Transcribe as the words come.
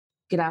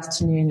Good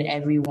afternoon,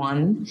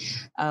 everyone.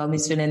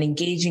 It's been an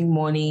engaging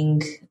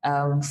morning,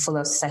 full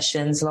of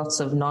sessions,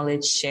 lots of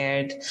knowledge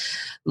shared,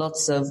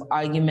 lots of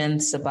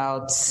arguments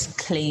about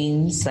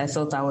claims. I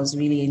thought that was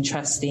really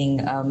interesting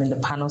in the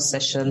panel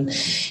session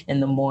in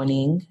the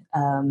morning.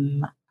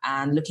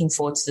 And looking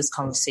forward to this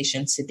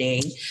conversation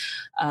today.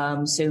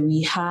 So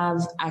we have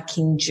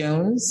Akin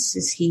Jones.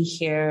 Is he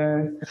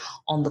here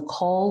on the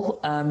call?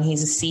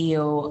 He's the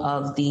CEO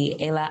of the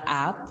Ela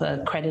app,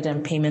 a credit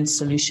and payment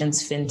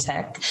solutions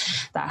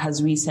FinTech that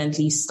has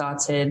recently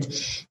started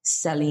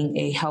selling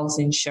a health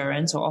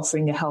insurance or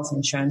offering a health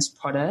insurance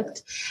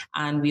product.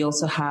 And we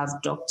also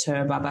have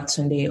Dr.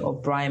 Babatunde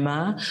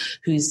Obrima,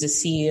 who's the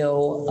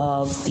CEO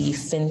of the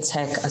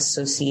FinTech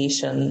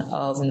Association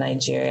of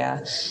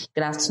Nigeria.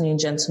 Good afternoon,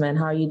 gentlemen.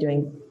 How are you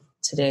doing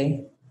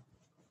today?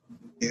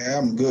 Yeah,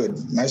 I'm good.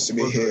 Nice to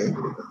be here.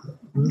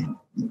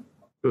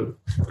 Good.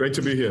 Great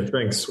to be here.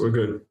 Thanks. We're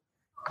good.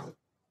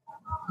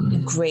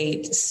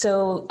 Great.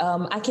 So,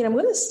 Akin, I'm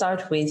going to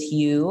start with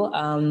you.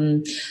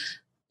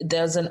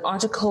 There's an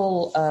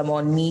article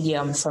on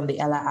Medium from the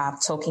Ela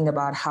app talking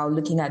about how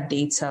looking at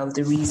data of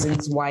the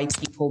reasons why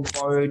people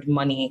borrowed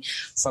money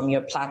from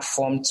your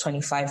platform,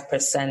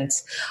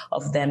 25%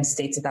 of them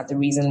stated that the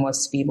reason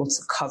was to be able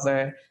to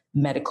cover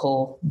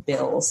medical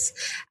bills.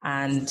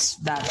 And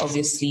that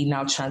obviously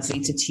now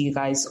translated to you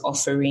guys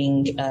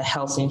offering a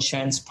health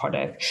insurance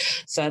product.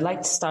 So I'd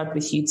like to start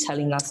with you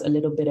telling us a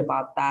little bit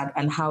about that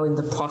and how in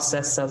the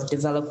process of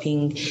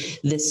developing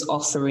this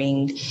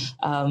offering,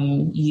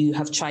 you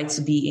have tried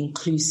to be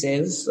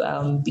inclusive,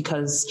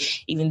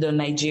 because even though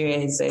Nigeria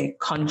is a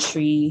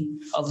country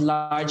of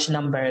large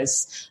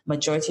numbers,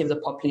 majority of the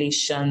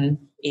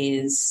population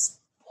is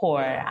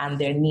poor and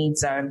their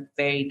needs are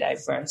very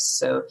diverse.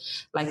 So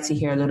I'd like to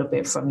hear a little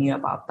bit from you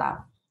about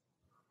that.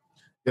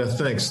 Yeah,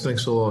 thanks.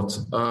 Thanks a lot.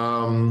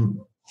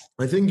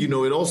 I think, it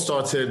all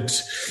started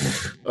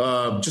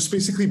just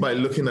basically by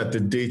looking at the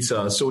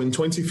data. So in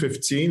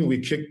 2015, we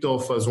kicked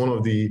off as one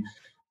of the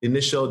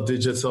initial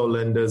digital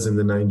lenders in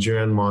the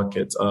Nigerian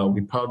market.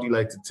 We proudly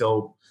like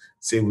to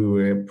say we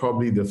were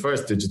probably the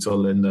first digital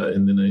lender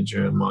in the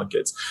Nigerian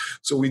market.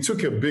 So we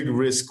took a big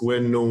risk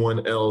when no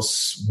one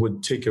else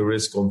would take a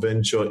risk or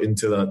venture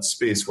into that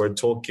space. We're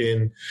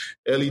talking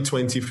early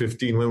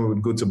 2015 when we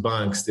would go to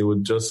banks, they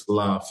would just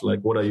laugh, like,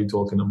 what are you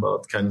talking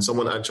about? Can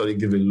someone actually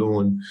give a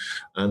loan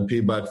and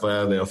pay back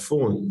via their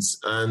phones?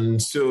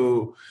 And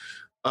so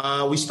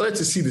we started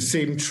to see the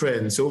same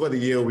trend. So over the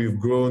year, we've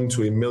grown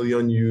to 1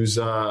 million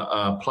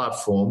user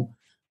platform.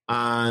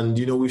 And,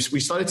 we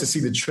started to see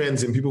the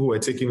trends in people who are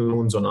taking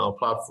loans on our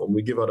platform.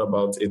 We give out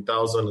about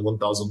 1,000,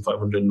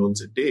 1,500 loans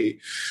a day.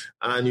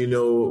 And,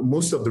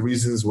 most of the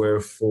reasons were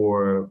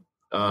for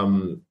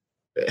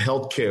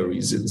healthcare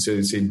reasons.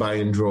 So say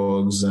buying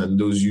drugs and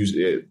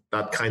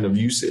that kind of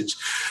usage.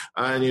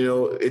 And,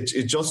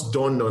 it just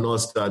dawned on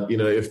us that,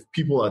 if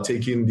people are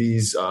taking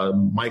these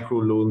micro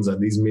loans and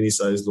these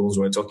mini-sized loans,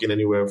 we're talking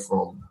anywhere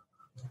from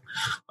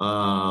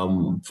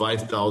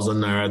 5,000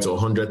 naira to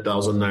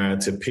 100,000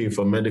 naira to pay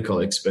for medical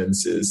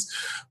expenses,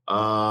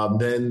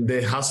 then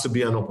there has to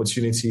be an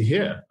opportunity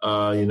here.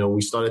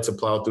 We started to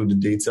plow through the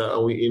data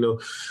and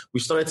we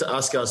started to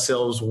ask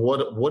ourselves,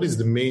 what is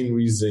the main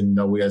reason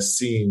that we are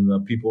seeing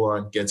that people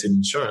aren't getting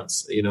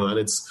insurance? And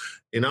it's,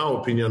 in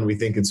our opinion, we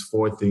think it's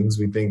 4 things.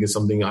 We think it's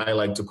something I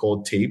like to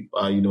call TAPE,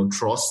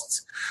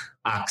 trust,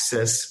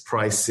 access,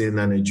 pricing,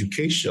 and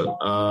education.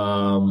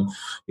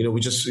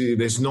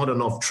 There's not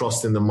enough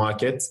trust in the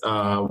market.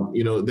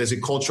 There's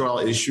a cultural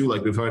issue,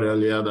 like we've heard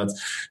earlier, that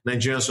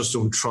Nigerians just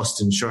don't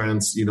trust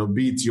insurance.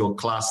 Be it your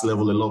class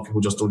level, a lot of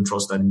people just don't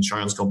trust that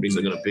insurance companies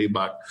are going to pay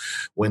back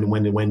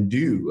when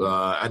due.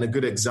 And a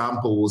good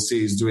example we'll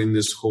say is during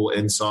this whole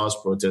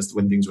NSARS protest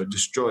when things were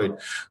destroyed.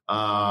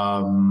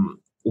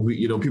 It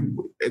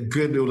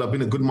would have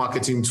been a good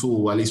marketing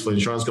tool, at least for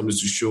insurance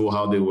companies, to show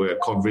how they were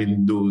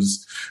covering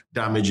those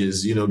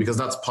damages, because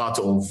that's part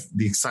of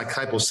the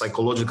type of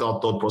psychological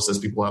thought process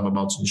people have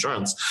about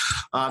insurance.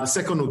 The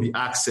second will be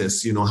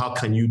access. How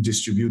can you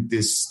distribute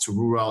this to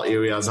rural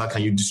areas? How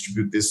can you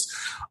distribute this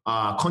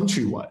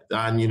countrywide?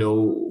 And,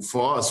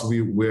 for us,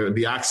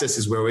 the access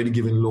is we're already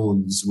giving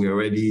loans. We're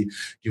already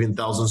giving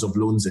thousands of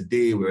loans a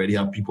day. We already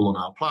have people on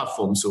our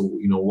platform. So,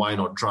 why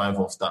not drive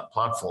off that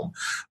platform?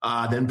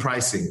 Then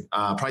pricing.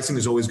 Pricing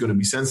is always going to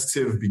be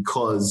sensitive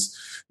because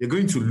you're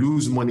going to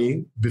lose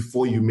money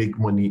before you make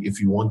money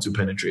if you want to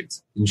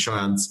penetrate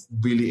insurance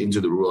really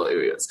into the rural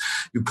areas.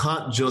 You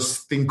can't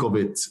just think of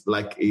it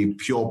like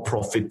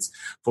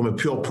from a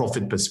pure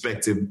profit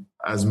perspective,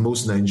 as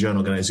most Nigerian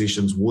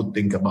organizations would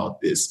think about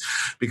this.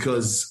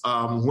 Because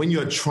when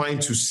you're trying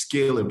to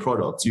scale a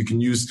product, you can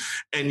use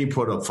any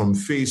product from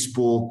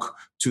Facebook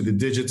to the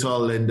digital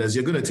lenders.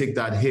 You're going to take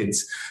that hit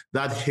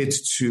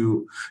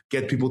to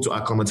get people to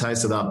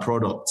acclimatize to that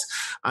product.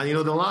 And,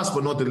 the last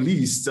but not the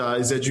least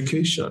is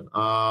education.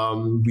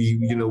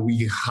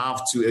 We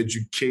have to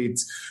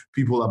educate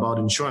people about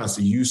insurance,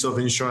 the use of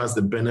insurance,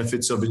 the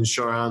benefits of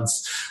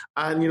insurance.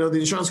 And, the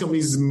insurance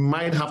companies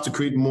might have to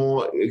create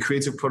more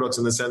creative products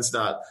in the sense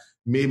that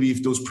maybe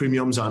if those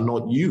premiums are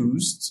not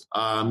used,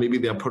 maybe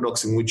there are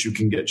products in which you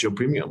can get your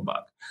premium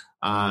back.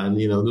 And,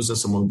 those are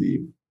some of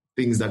the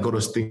things that got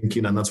us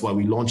thinking, and that's why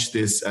we launched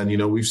this. And,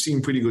 we've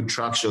seen pretty good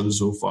traction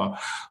so far.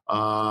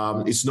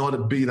 It's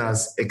not been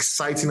as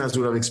exciting as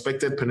we would have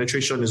expected.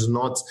 Penetration is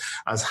not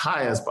as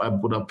high as I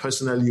would have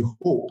personally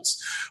hoped.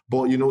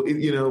 But,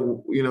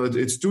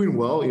 it's doing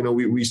well.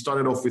 We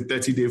started off with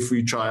 30-day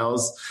free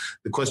trials.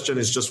 The question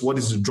is just, what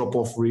is the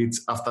drop-off rate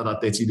after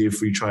that 30-day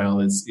free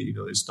trial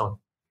is done?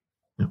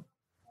 Yeah.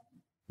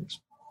 Thanks.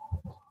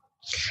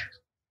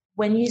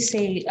 When you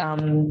say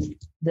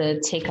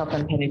the take-up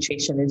and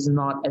penetration is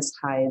not as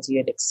high as you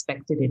had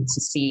expected it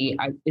to see,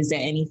 is there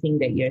anything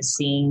that you're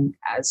seeing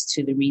as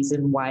to the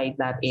reason why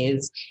that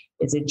is?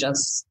 Is it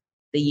just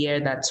the year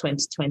that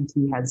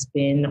 2020 has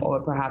been,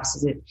 or perhaps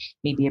is it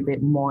maybe a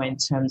bit more in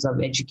terms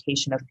of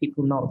education of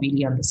people not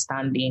really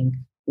understanding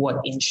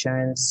what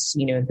insurance,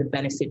 the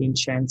benefit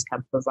insurance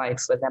can provide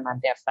for them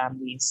and their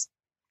families?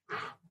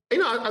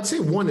 I'd say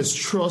one is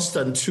trust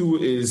and two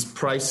is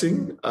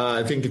pricing.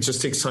 I think it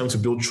just takes time to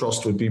build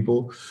trust with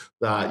people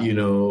that,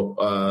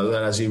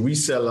 that as a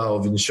reseller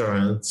of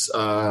insurance,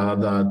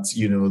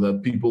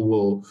 that people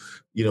will,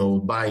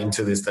 buy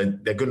into this,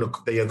 that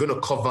you're going to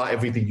cover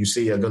everything you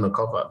say you're going to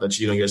cover. That,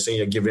 you're saying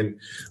you're giving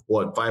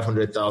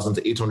 500,000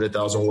 to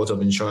 800,000 worth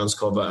of insurance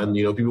cover. And,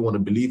 people want to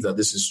believe that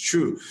this is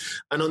true.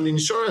 And on the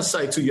insurance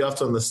side too, you have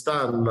to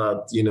understand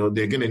that,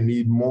 they're going to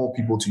need more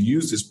people to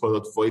use this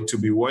product for it to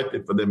be worth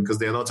it for them, because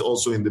they're not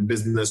also in the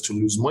business to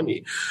lose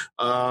money.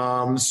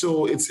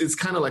 So it's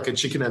kind of like a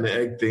chicken and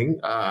egg thing.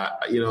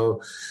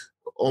 On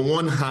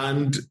one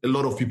hand, a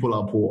lot of people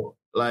are poor.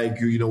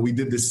 Like, we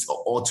did this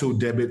auto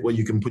debit where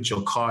you can put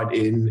your card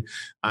in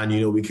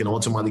and, we can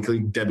automatically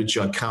debit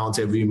your account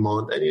every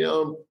month.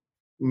 And,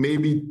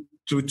 maybe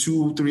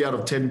 2-3 out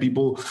of 10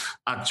 people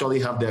actually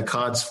have their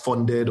cards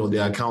funded or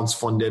their accounts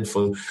funded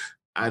for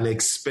an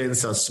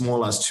expense as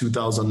small as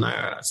 2,000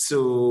 naira.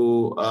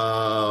 So,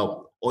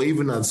 or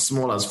even as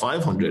small as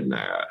 500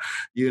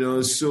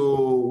 naira,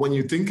 so when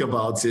you think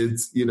about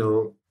it,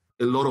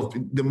 a lot of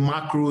the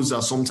macros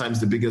are sometimes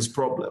the biggest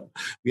problem.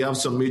 We have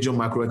some major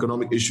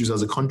macroeconomic issues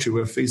as a country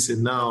we're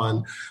facing now.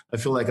 And I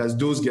feel like as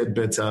those get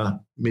better,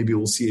 maybe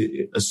we'll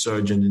see a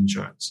surge in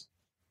insurance.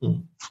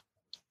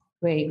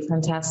 Great.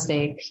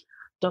 Fantastic.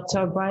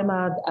 Dr. Bryan,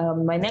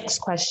 my next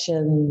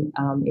question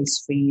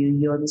is for you.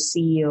 You're the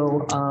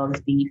CEO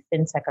of the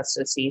FinTech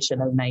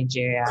Association of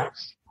Nigeria,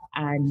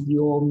 and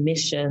your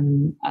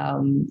mission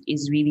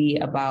is really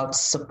about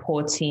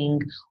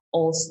supporting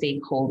all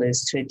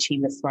stakeholders to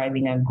achieve a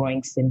thriving and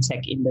growing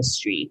fintech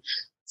industry.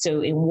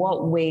 So in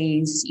what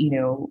ways,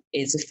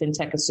 is the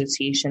FinTech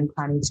Association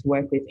planning to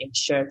work with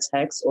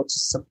InsurTechs or to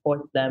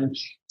support them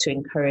to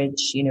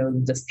encourage,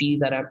 the few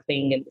that are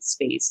playing in the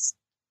space?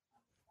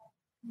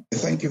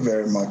 Thank you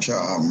very much.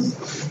 I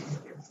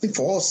think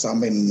for us,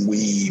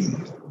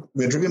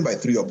 we're driven by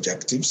three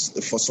objectives.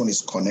 The first one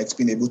is connect,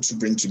 being able to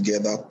bring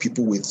together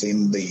people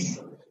within the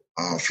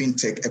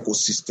fintech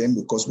ecosystem,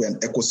 because we're an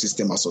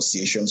ecosystem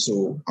association.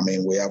 So,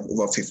 we have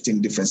over 15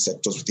 different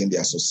sectors within the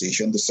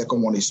association. The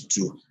second one is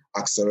to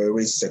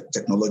accelerate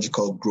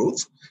technological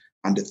growth.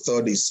 And the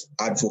third is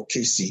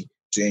advocacy,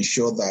 to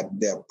ensure that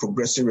there are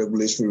progressive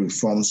regulatory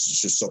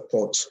reforms to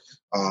support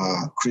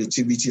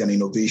creativity and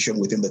innovation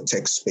within the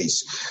tech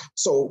space.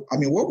 So,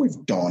 what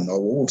we've done,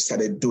 or what we've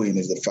started doing,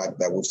 is the fact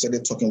that we've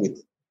started talking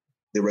with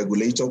the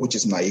regulator, which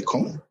is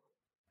NICOM,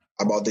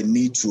 about the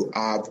need to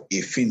have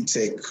a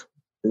fintech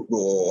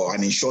or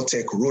an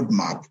InsurTech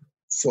roadmap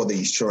for the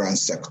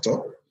insurance sector.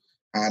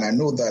 And I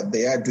know that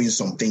they are doing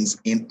some things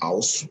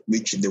in-house,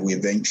 which they will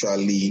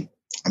eventually,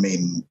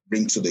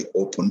 bring to the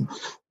open.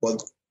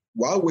 But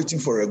while waiting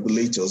for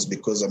regulators,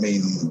 because,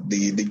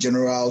 the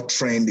general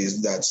trend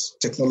is that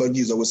technology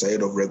is always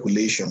ahead of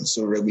regulation.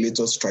 So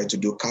regulators try to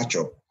do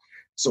catch-up.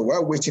 So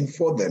while waiting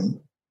for them,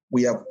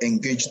 we have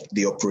engaged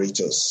the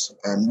operators.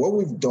 And what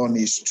we've done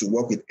is to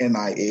work with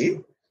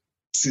NIA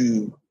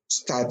to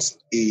start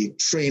a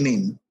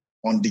training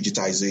on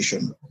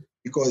digitization,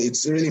 because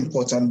it's really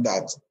important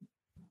that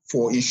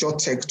for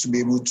InsurTech to be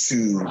able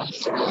to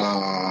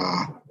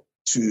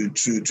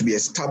be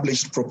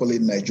established properly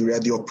in Nigeria,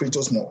 the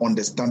operators must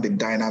understand the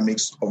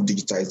dynamics of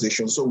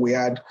digitization. So we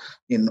had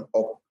that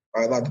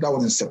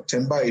was in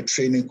September, a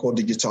training called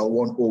Digital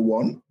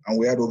 101, and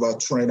we had over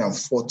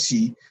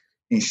 240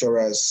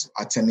 insurers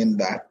attending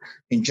that.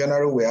 In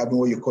January, we're having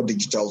what you call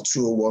Digital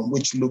 201,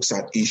 which looks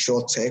at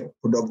InsurTech,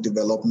 product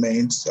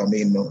development,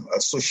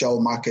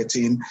 social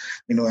marketing,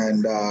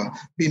 and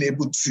being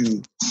able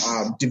to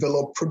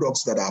develop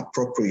products that are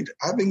appropriate.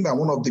 I think that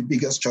one of the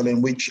biggest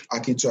challenges, which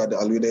Akinto had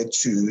alluded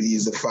to,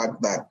 is the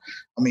fact that,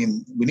 we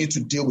need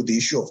to deal with the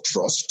issue of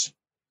trust.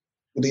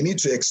 They need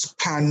to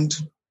expand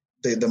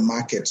the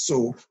market.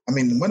 So,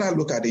 when I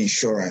look at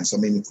insurance,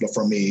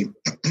 from a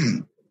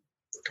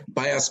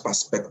buyer's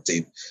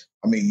perspective,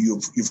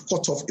 you've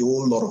cut off a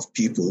whole lot of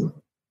people.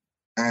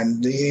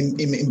 And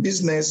in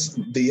business,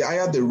 the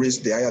higher the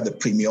risk, the higher the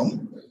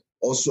premium.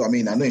 Also, I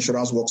know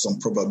insurance works on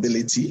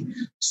probability.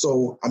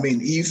 So,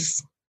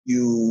 if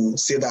you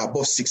say that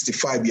above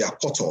 65 you are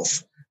cut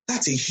off.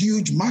 That's a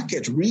huge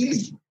market,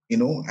 really,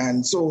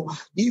 And so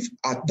if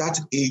at that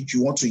age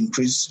you want to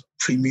increase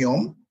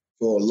premium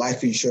for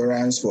life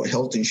insurance, for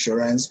health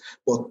insurance,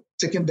 but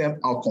taking them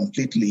out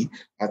completely,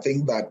 I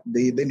think that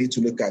they need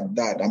to look at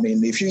that. I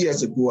mean, a few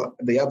years ago,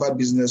 the Harvard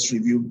Business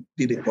Review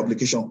did a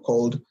publication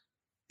called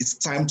 "It's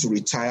Time to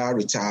Retire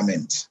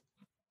Retirement."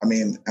 I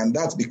mean, and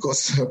that's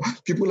because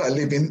people are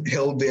living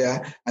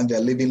healthier and they're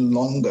living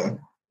longer.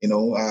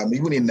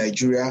 Even in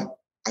Nigeria,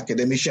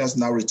 academicians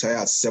now retire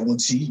at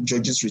 70,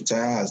 judges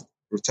retire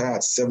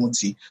at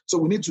 70. So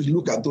we need to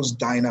look at those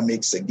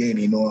dynamics again,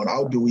 and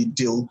how do we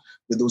deal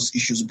with those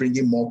issues,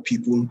 bringing more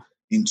people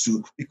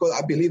into, because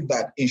I believe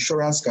that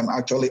insurance can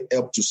actually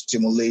help to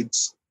stimulate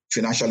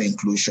financial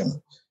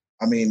inclusion.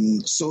 I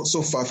mean, so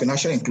far,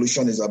 financial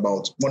inclusion is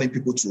about wanting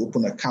people to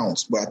open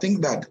accounts. But I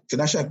think that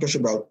financial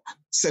inclusion is about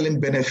selling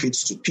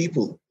benefits to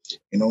people.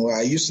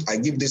 I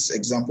give this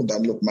example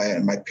that, look,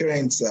 my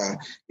parents are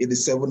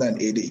 87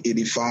 and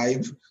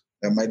 85.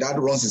 My dad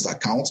runs his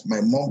account.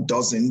 My mom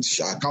doesn't.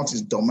 Her account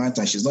is dormant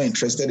and she's not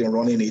interested in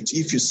running it.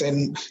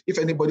 If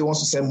anybody wants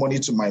to send money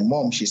to my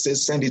mom, she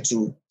says, send it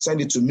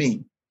to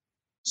me.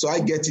 So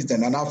I get it,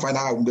 and then I'll find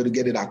out how I'm going to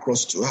get it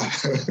across to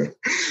her.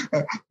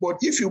 But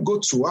if you go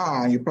to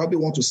her and you probably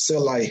want to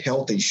sell her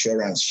health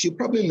insurance, she'll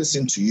probably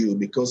listen to you,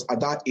 because at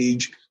that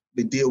age,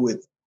 they deal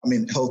with,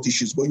 health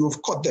issues, but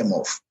you've cut them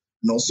off.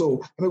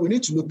 So, we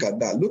need to look at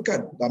that.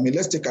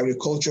 Let's take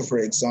agriculture, for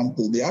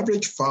example. The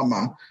average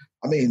farmer,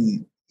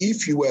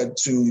 if you were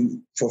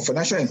for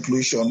financial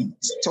inclusion,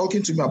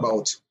 talking to me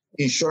about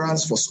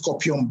insurance for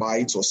scorpion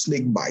bites or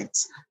snake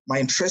bites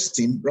might interest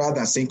him, rather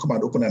than saying, come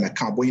and open an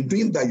account. But in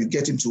doing that, you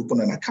get him to open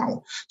an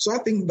account. So I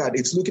think that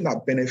it's looking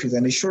at benefits,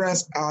 and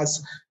insurance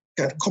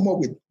can come up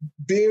with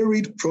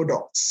varied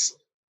products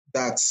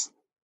that,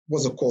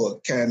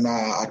 can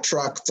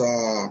attract,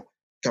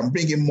 can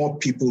bring in more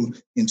people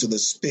into the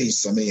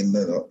space. I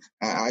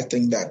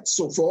think that,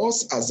 so for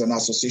us as an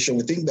association,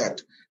 we think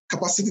that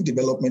capacity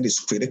development is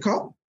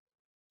critical.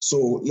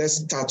 So let's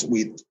start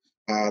with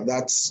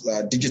that's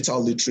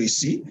digital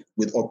literacy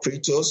with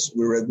operators,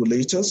 with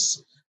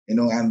regulators,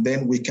 and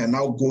then we can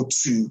now go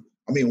to,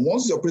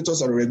 once the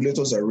operators and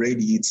regulators are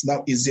ready, it's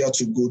now easier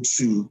to go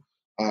to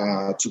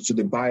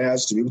the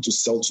buyers to be able to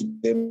sell to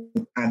them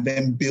and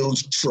then build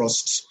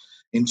trust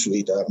into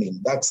it.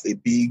 That's a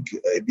big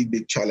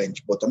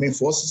challenge. But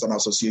for us as an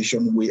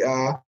association, we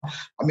are,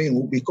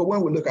 because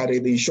when we look at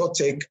it,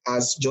 InsurTech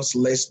has just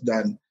less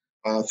than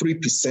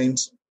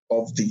 3%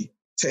 of the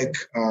tech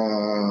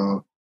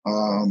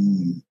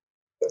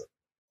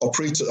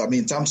operators,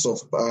 in terms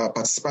of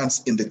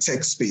participants in the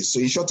tech space. So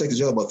InsurTech is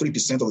just about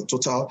 3% of the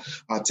total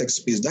tech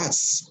space.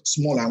 That's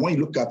small. And when you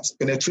look at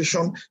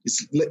penetration,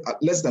 it's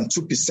less than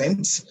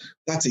 2%.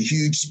 That's a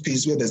huge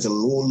space where there's a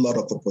whole lot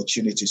of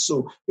opportunity.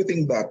 So we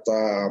think that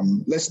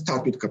let's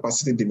start with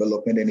capacity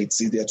development, and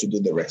it's easier to do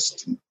the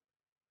rest.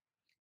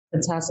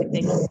 Fantastic.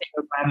 Thank you,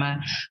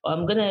 Bryan. Well,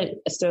 I'm going to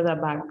throw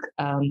that back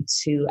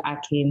to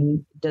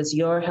Akin. Does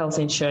your health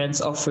insurance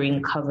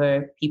offering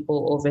cover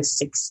people over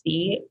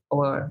 60,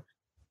 or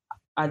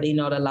are they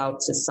not allowed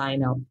to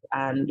sign up?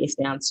 And if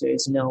the answer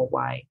is no,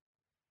 why?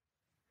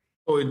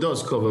 Oh, it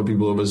does cover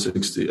people over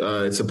 60.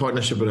 It's a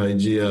partnership with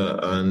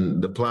IGEA,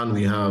 and the plan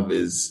we have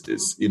is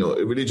it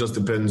really just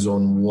depends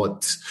on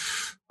what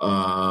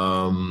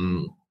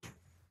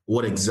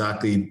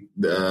exactly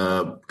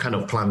the kind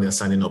of plan they're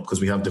signing up,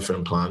 because we have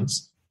different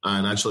plans.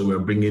 And actually, we're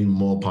bringing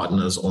more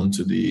partners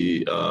onto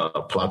the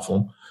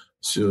platform.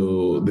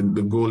 So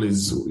the goal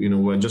is,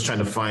 we're just trying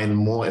to find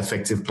more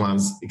effective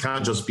plans. It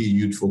can't just be a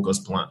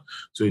youth-focused plan.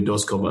 So it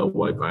does cover a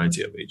wide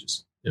variety of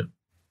ages. Yeah.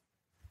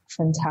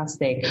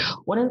 Fantastic.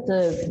 One of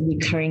the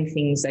recurring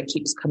things that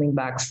keeps coming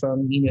back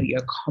from,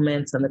 your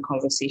comments and the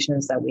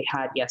conversations that we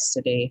had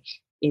yesterday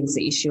is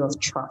the issue of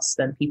trust,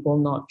 and people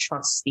not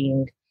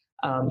trusting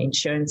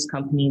insurance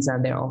companies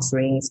and their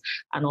offerings,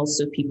 and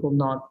also people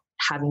not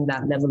having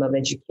that level of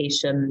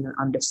education and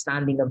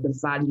understanding of the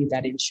value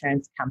that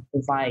insurance can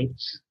provide.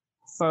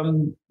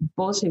 From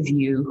both of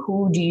you,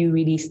 who do you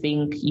really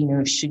think,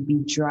 should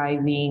be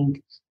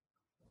driving,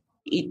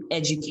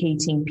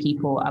 educating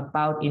people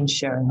about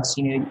insurance?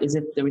 Is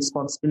it the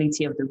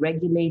responsibility of the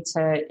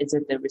regulator? Is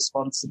it the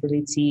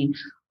responsibility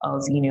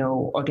of,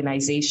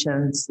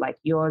 organizations like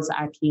yours,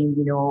 Akin,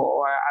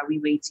 or are we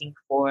waiting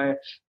for,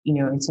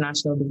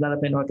 international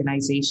development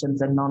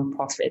organizations and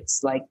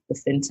nonprofits like the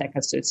FinTech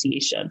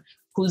Association?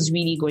 Who's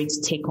really going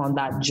to take on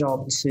that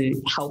job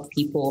to help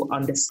people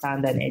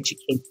understand and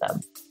educate them?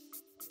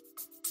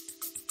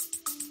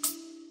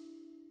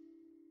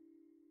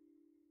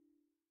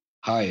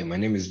 Hi, my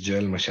name is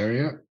Joel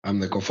Masharia. I'm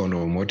the co-founder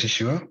of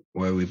Motisure,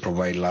 where we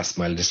provide last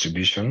mile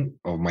distribution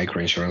of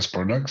microinsurance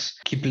products.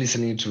 Keep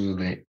listening to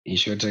the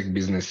InsurTech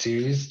business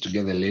series to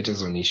get the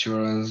latest on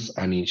insurance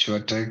and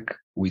InsurTech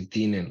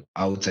within and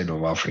outside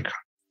of Africa.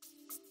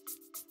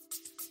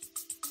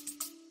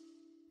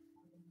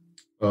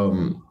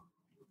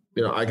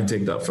 I can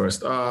take that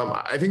first.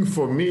 I think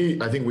for me,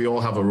 we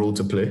all have a role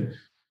to play.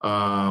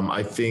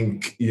 I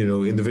think,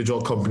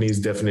 individual companies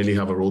definitely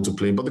have a role to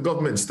play, but the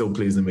government still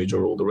plays a major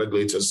role. The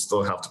regulators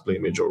still have to play a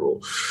major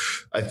role.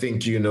 I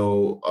think,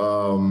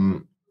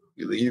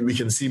 we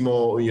can see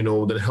more,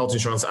 the Health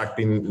Insurance Act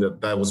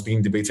that was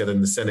being debated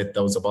in the Senate.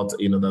 That was about,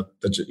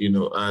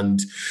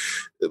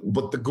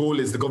 but the goal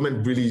is the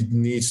government really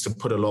needs to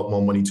put a lot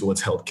more money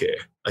towards healthcare.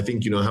 I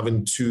think,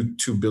 having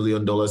 $2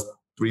 billion, $3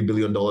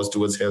 billion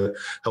towards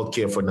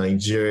healthcare for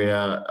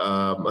Nigeria,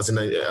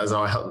 as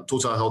our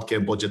total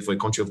healthcare budget for a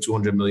country of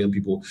 200 million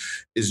people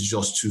is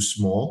just too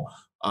small.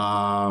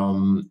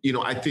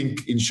 I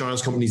think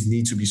insurance companies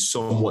need to be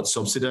somewhat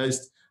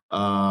subsidized.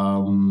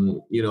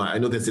 I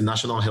know there's a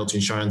national health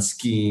insurance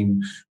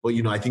scheme, but,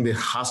 I think there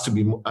has to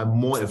be a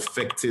more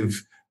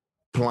effective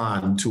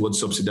plan towards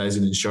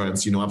subsidizing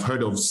insurance. I've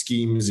heard of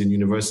schemes in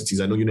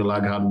universities. I know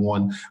Unilag had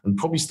one and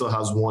probably still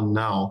has one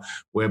now,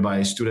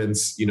 whereby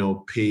students,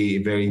 pay a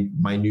very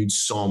minute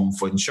sum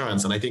for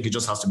insurance. And I think it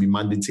just has to be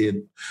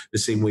mandated the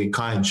same way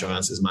car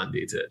insurance is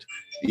mandated.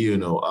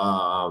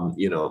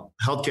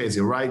 Healthcare is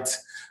a right.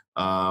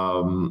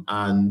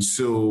 And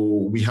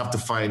so we have to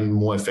find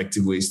more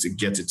effective ways to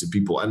get it to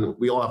people, and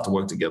we all have to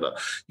work together.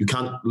 You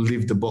can't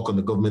leave the buck on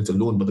the government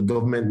alone, but the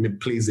government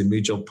plays a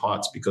major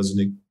part, because in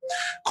a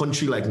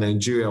country like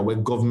Nigeria, where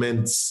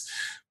government is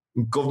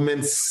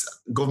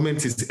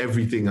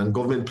everything, and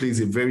government plays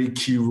a very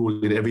key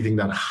role in everything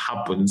that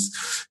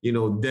happens,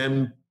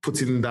 them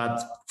putting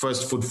that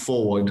first foot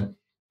forward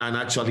and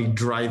actually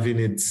driving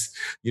it,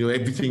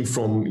 everything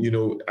from,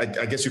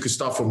 I guess you could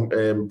start from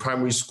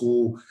primary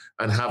school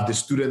and have the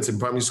students in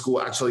primary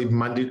school actually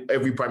mandate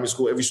every primary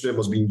school, every student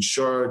must be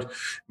insured.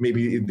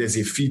 Maybe there's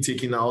a fee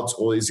taken out,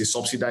 or is a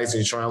subsidized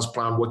insurance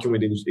plan working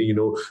with,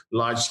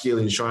 large scale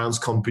insurance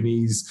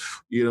companies.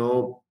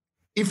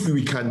 If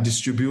we can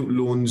distribute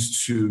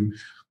loans to,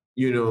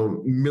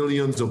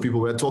 millions of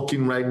people, we're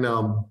talking right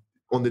now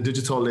on the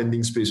digital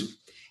lending space,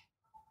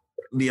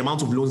 the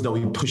amount of loans that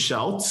we push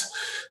out,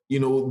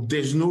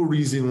 there's no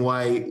reason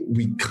why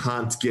we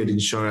can't get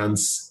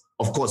insurance.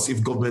 Of course,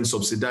 if government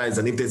subsidized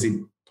and if there's a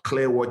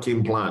clear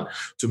working plan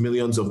to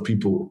millions of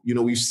people.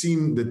 We've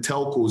seen the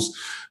telcos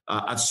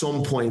at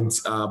some point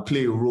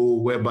play a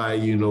role whereby,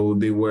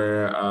 they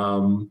were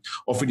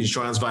offering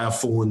insurance via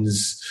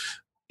phones.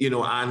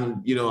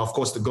 Of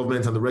course, the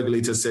government and the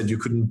regulators said you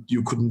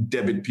couldn't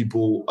debit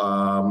people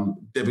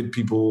from their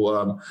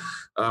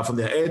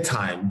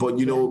airtime. But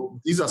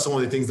these are some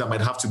of the things that might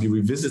have to be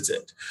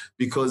revisited,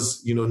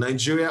 because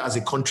Nigeria as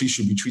a country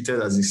should be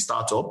treated as a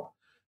startup.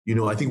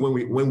 I think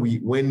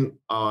when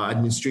our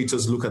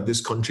administrators look at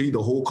this country,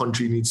 the whole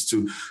country needs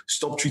to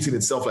stop treating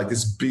itself like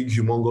this big,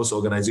 humongous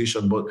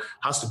organization, but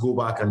has to go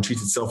back and treat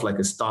itself like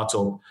a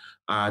startup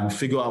and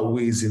figure out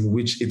ways in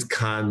which it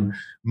can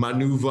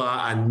maneuver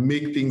and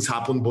make things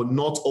happen, but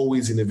not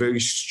always in a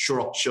very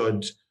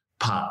structured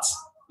path.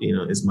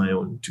 Is my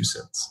own 2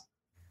 cents.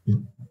 Yeah.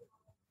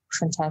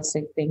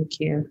 Fantastic. Thank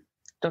you.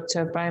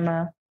 Dr.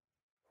 Bryan.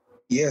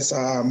 Yes,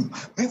 I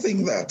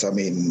think that,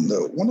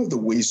 one of the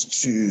ways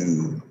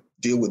to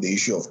deal with the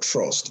issue of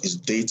trust is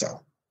data.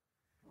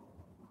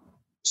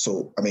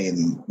 So,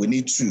 we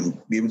need to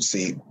be able to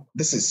say,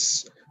 this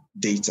is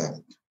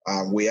data.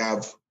 We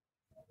have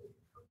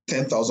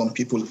 10,000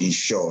 people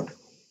insured.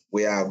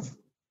 We have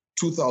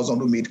 2,000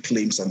 who made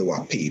claims and they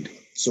were paid.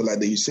 So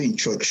like you say in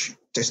church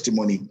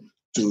testimony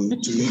to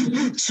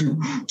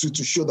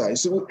show that.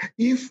 So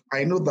if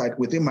I know that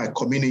within my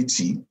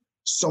community,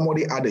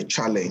 somebody had a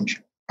challenge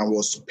and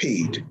was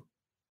paid,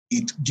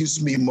 it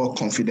gives me more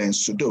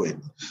confidence to do it.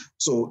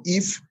 So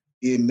if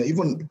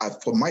even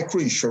for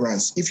micro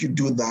insurance, if you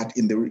do that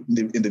in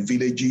the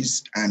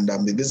villages, and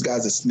this guy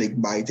has a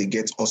snake bite, he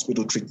gets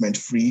hospital treatment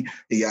free.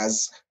 He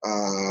has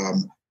a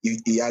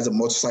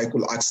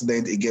motorcycle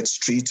accident, he gets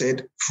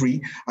treated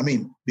free.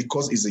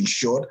 Because he's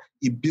insured,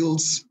 it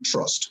builds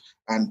trust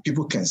and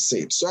people can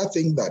say it. So I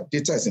think that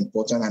data is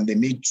important, and they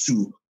need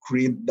to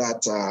create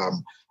that.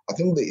 I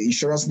think the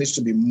insurance needs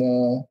to be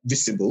more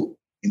visible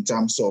in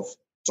terms of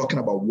talking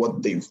about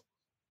what they've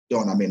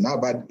done. Now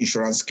about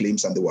insurance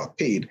claims and they were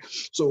paid.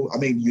 So,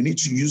 you need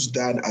to use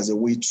that as a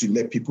way to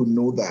let people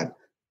know that,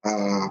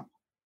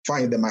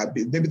 fine, there might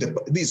be maybe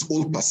this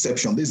old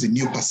perception, this is a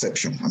new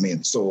perception.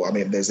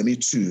 There's a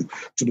need to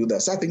do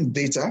that. So I think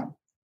data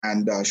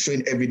and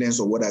showing evidence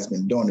of what has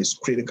been done is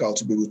critical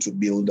to be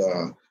able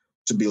to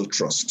build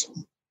trust.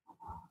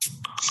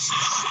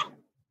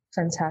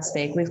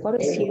 Fantastic. We've got a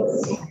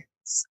few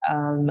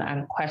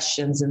and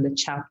questions in the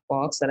chat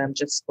box that I'm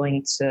just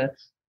going to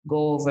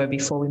go over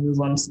before we move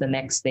on to the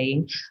next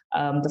thing.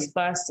 The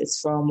first is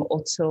from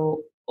Otto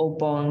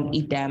Obong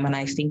Idem, and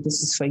I think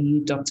this is for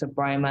you, Dr.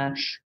 Bryan,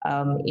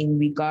 in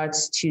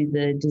regards to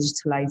the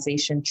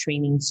digitalization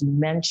trainings you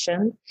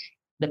mentioned.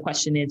 The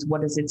question is,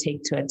 what does it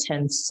take to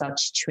attend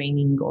such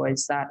training, or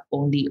is that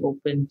only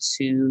open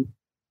to,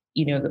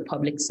 the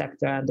public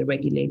sector and the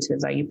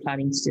regulators? Are you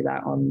planning to do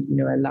that on,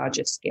 a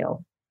larger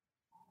scale?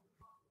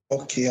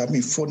 Okay,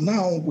 for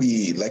now,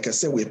 like I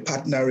said, we're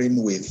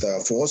partnering with,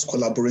 for us,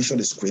 collaboration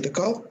is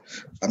critical.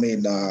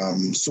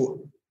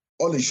 So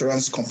all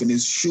insurance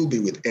companies should be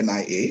with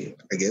NIA,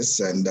 I guess.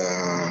 And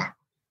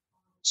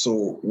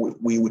so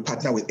we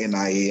partner with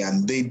NIA,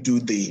 and they do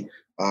the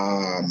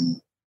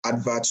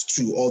adverts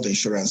to all the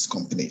insurance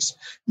companies.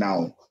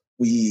 Now,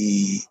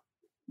 we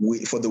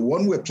for the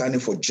one we're planning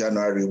for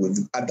January, we've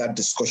had that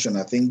discussion.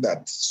 I think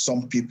that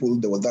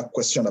there was that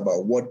question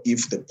about what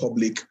if the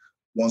public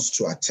wants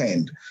to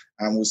attend,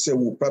 and we say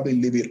we'll probably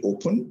leave it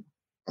open.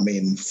 I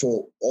mean,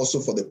 for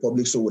the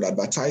public, so we'd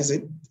advertise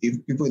it.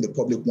 If people in the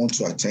public want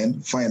to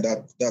attend, fine,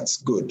 that's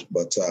good.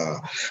 But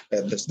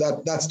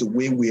that's the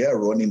way we are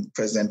running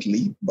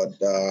presently. But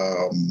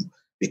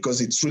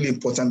because it's really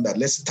important that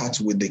let's start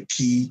with the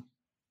key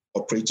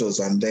operators,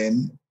 and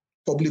then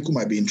public who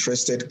might be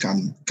interested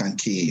can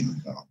key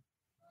in.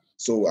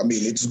 So, I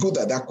mean, it's good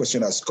that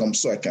question has come,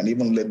 so I can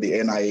even let the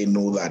NIA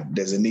know that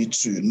there's a need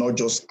to not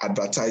just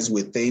advertise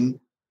within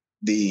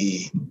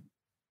the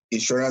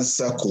insurance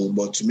circle,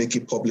 but to make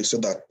it public so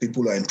that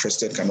people who are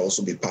interested can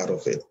also be part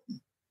of it.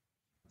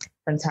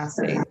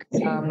 Fantastic.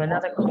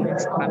 Another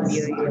comment from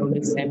Abioyo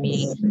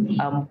Olufemi.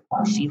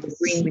 She's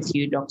agreeing with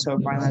you, Dr.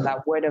 O'Brien,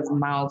 that word of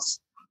mouth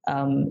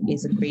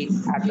is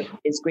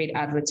great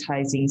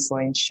advertising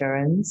for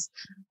insurance.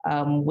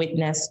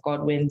 Witness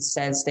Godwin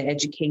says the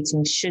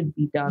educating should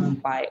be done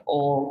by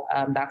all.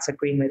 That's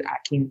agreeing with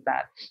Akin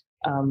that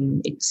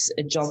it's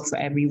a job for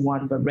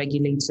everyone, but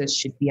regulators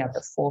should be at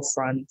the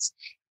forefront.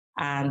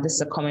 And this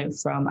is a comment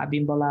from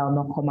Abimbola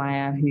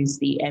Onokomaya, who's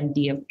the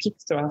MD of Peak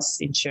Thrust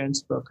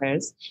Insurance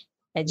Brokers.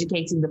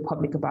 Educating the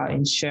public about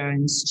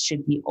insurance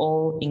should be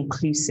all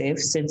inclusive,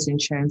 since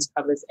insurance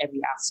covers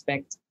every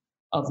aspect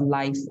of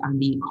life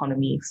and the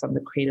economy from the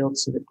cradle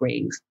to the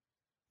grave.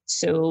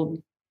 So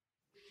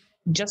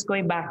just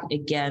going back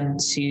again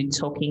to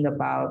talking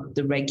about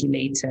the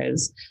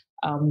regulators,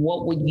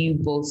 what would you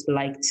both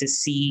like to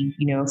see,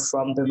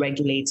 from the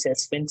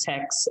regulators?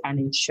 FinTechs and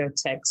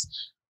InsurTechs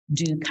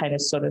do kind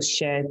of sort of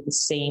share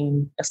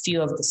a few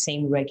of the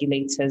same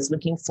regulators.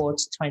 Looking forward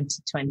to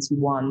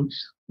 2021,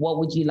 what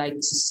would you like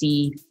to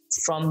see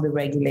from the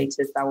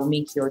regulators that will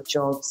make your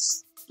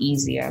jobs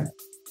easier?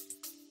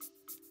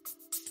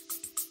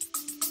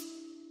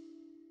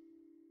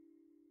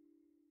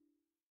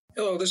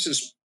 Hello, this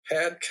is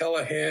Pat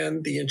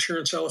Callahan, the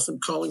insurance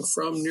elephant, calling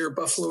from near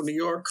Buffalo, New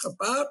York,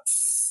 about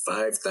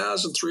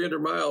 5,300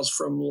 miles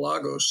from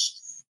Lagos.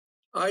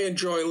 I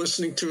enjoy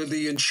listening to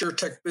the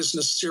InsurTech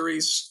business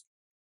series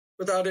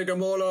without a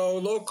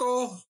demolo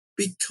loco,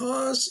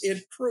 because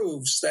it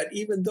proves that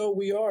even though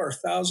we are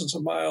thousands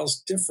of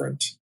miles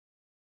different,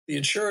 the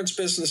insurance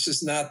business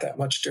is not that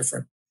much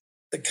different.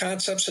 The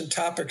concepts and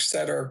topics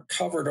that are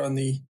covered on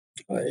the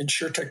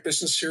InsurTech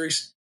business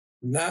series,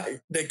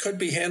 they could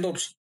be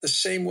handled the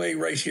same way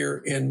right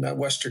here in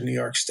Western New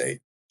York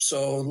State.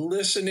 So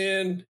listen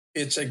in.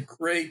 It's a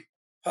great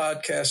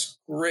podcast,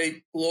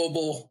 great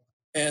global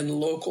and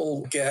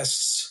local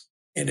guests,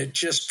 and it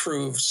just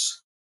proves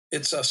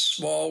it's a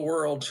small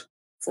world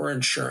for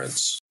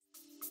insurance.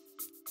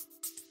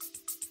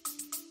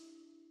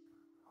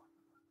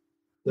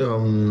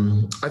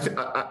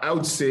 I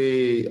would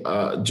say,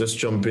 just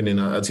jumping in,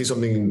 I'd say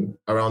something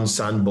around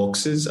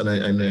sandboxes. And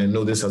I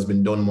know this has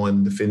been done more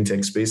in the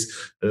FinTech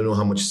space. I don't know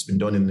how much it's been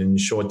done in the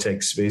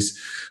InsurTech space.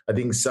 I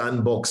think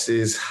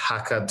sandboxes,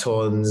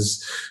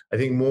 hackathons, I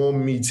think more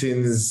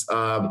meetings.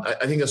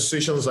 I think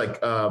associations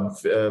like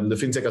the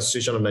FinTech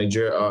Association of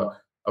Nigeria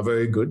are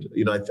very good.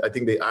 I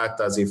think they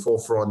act as a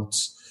forefront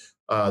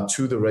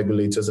to the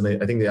regulators, and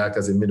I think they act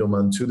as a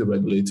middleman to the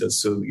regulators.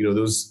 So,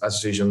 those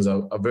associations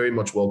are very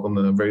much welcome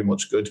and are very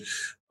much good.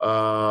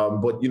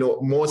 But,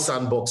 more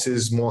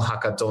sandboxes, more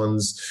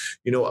hackathons.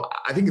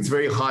 I think it's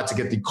very hard to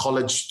get the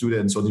college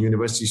students or the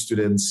university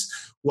students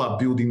who are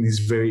building these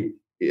very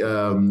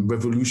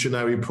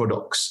revolutionary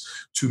products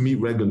to meet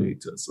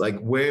regulators. Like,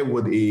 where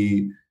would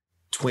a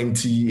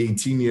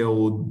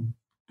 18-year-old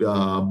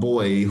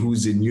boy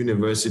who's in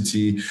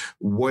university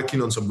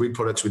working on some great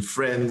products with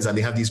friends, and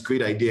they have this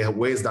great idea,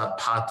 where's that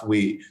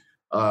pathway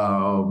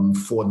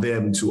for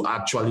them to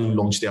actually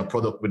launch their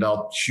product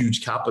without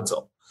huge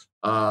capital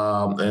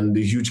and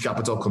the huge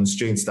capital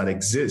constraints that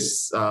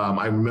exist?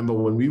 I remember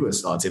when we were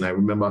starting, I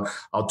remember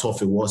how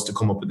tough it was to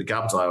come up with the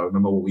capital. I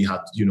remember what we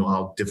had,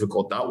 how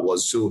difficult that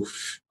was. So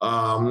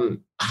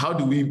how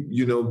do we,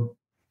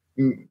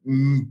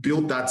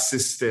 build that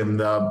system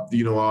that,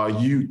 our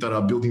youth that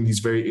are building these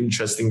very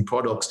interesting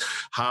products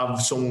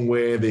have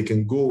somewhere they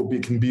can go? They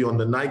can be on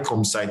the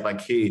NICOM site,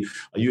 like, hey,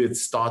 are you a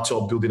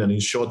startup building an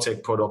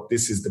InsurTech product?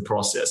 This is the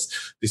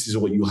process. This is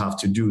what you have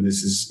to do.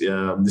 This is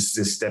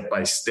a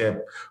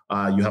step-by-step.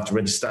 You have to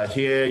register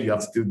here. You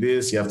have to do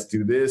this. You have to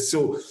do this.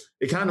 So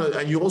it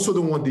and you also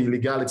don't want the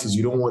illegalities.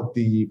 You don't want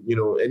the,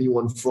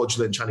 anyone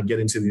fraudulent trying to get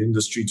into the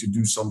industry to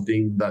do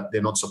something that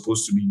they're not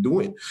supposed to be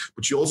doing.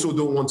 But you also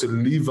don't want to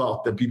leave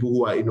out the people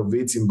who are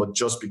innovating, but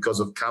just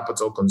because of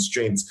capital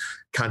constraints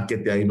can't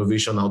get their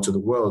innovation out to the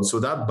world. So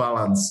that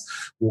balance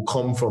will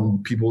come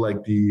from people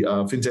like the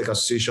FinTech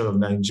Association of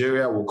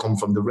Nigeria, will come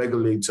from the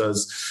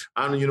regulators,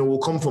 and, will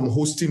come from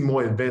hosting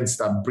more events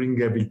that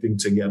bring everything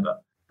together,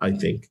 I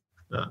think,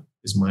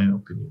 is my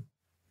opinion.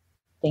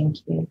 Thank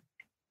you.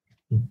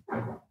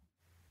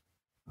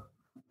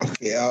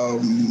 Okay,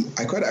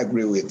 I quite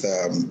agree with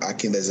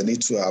Akin. There's a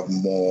need to have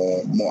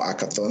more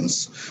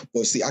hackathons,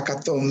 but the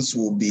hackathons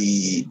will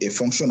be a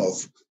function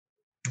of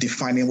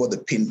defining what the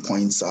pain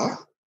points are,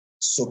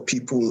 so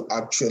people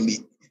actually,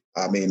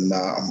 are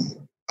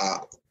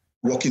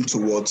working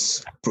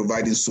towards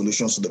providing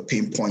solutions to the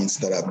pain points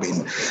that have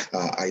been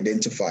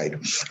identified.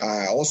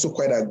 I also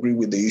quite agree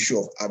with the issue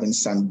of having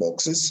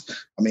sandboxes.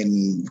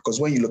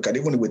 Because when you look at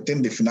even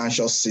within the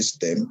financial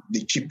system,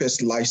 the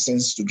cheapest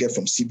license to get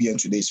from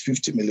CBN today is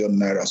 50 million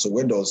naira. So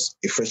where does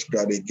a fresh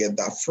graduate get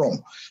that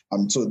from?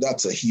 So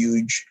that's a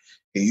huge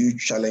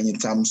challenge in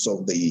terms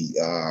of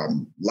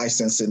the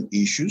licensing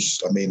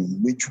issues.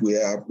 Which we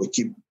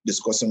keep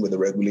discussing with the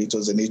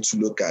regulators. They need to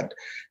look at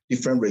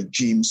different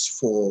regimes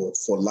for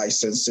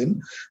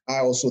licensing. I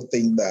also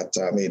think that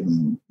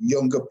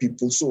younger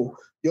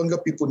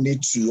people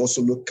need to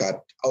also look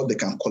at how they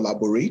can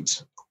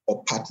collaborate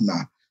or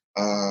partner.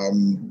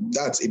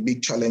 That's a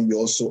big challenge we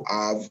also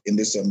have in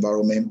this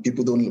environment.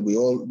 We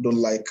all don't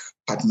like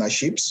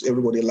partnerships.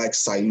 Everybody likes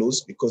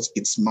silos because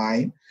it's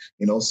mine,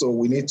 so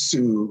we need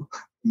to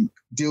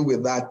deal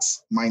with that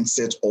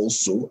mindset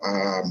also.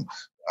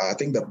 I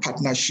think the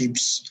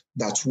partnerships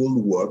that will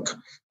work.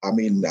 I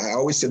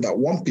always say that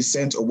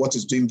 1% of what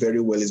is doing very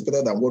well is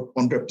better than what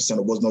 100%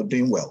 of what's not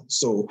doing well.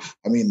 So,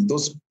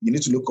 those you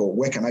need to look at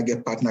where can I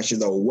get partnerships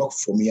that will work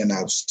for me, and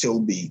I'll still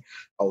be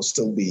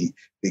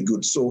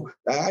good. So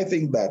I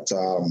think that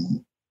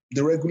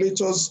the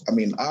regulators,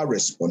 are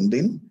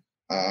responding.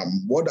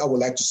 What I would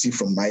like to see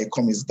from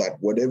NICOM is that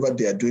whatever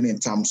they are doing in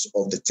terms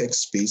of the tech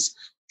space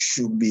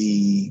should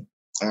be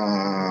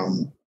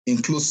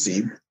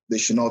inclusive.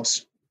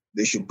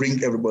 They should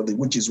bring everybody,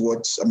 which is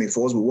what,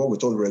 for us, we work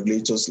with all the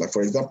regulators. Like,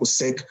 for example,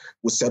 SEC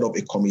will set up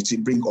a committee,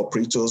 bring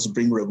operators,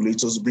 bring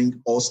regulators,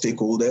 bring all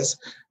stakeholders,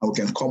 and we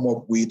can come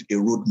up with a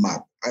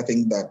roadmap. I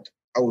think that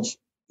I would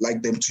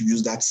like them to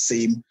use that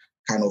same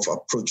kind of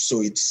approach.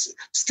 So it's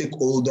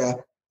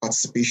stakeholder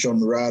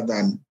participation rather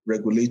than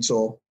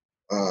regulator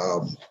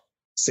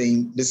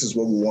saying, this is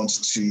what we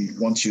want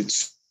you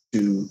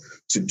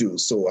to do.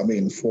 So,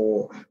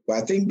 but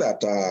I think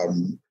that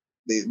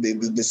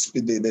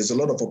there's a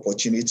lot of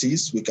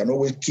opportunities. We can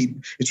always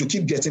it will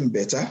keep getting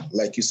better.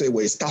 Like you say,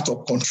 we're a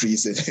startup country,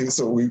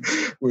 so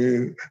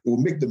we'll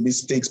make the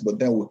mistakes, but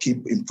then we'll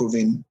keep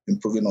improving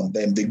on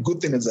them. The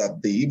good thing is that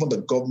even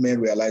the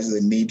government realizes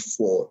the need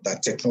for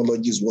that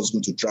technology is what's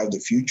going to drive the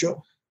future,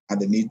 and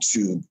they need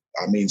to,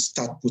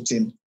 start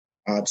putting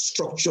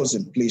structures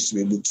in place to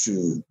be able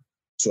to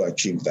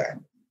achieve that.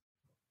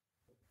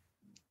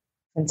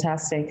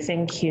 Fantastic.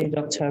 Thank you,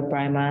 Dr.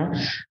 Brima.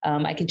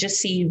 I could just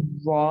see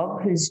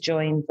Rob, who's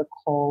joined the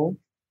call.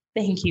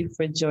 Thank you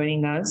for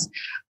joining us.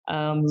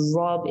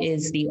 Rob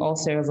is the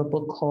author of a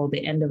book called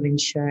The End of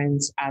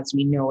Insurance as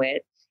We Know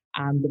It,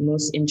 the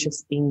most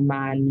interesting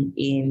man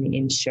in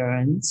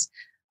insurance.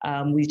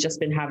 We've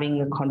just been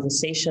having a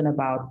conversation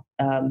about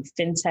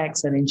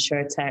FinTechs and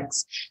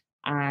InsurTechs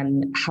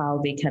and how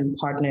they can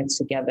partner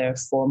together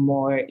for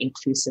more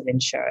inclusive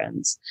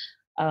insurance.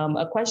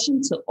 A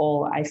question to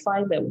all. I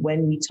find that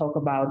when we talk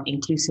about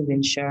inclusive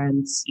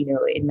insurance,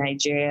 in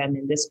Nigeria and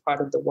in this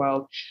part of the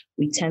world,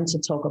 we tend to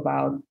talk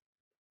about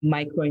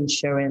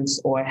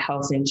microinsurance or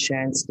health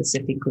insurance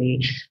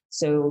specifically.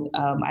 So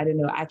I don't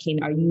know,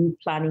 Akin, are you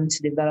planning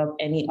to develop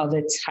any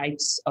other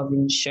types of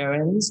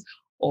insurance,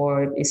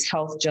 or is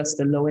health just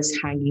the lowest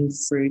hanging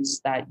fruit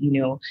that,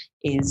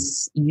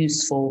 is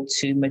useful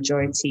to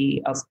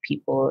majority of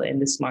people in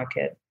this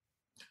market?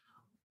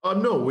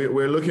 No,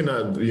 we're looking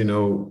at,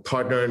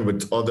 partnering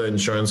with other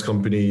insurance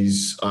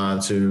companies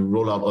to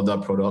roll out other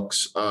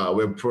products.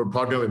 We're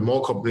partnering with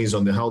more companies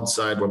on the health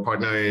side. We're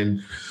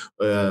partnering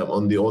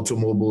on the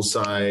automobile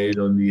side,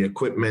 on the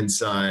equipment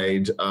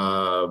side.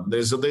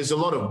 There's a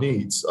lot of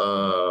needs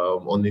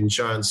on the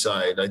insurance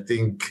side. I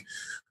think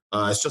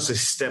it's just a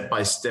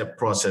step-by-step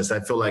process. I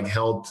feel like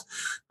health,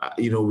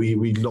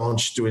 we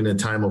launched during a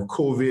time of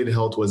COVID.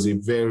 Health was a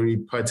very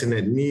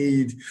pertinent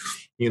need.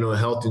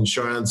 Health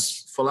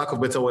insurance, for lack of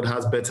a better word,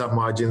 has better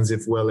margins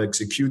if well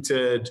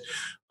executed.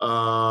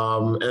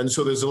 And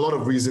so there's a lot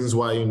of reasons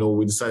why,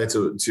 we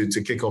decided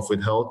to kick off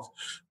with health.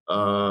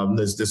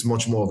 There's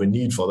much more of a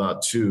need for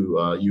that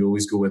too. You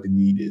always go where the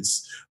need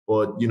is.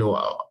 But,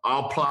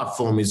 our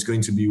platform is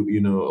going to be,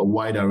 a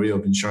wide array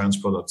of insurance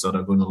products that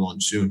are going to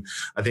launch soon.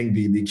 I think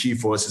the key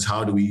for us is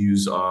how do we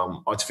use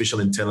artificial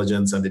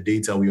intelligence and the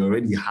data we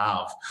already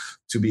have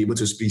to be able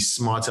to be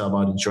smarter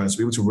about insurance,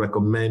 be able to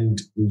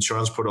recommend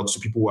insurance products to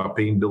people who are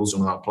paying bills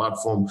on our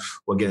platform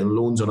or getting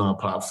loans on our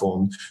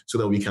platform, so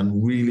that we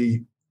can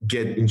really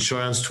get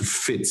insurance to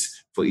fit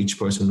for each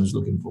person who's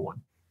looking for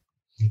one.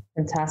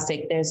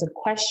 Fantastic. There's a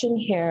question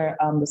here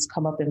that's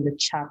come up in the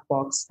chat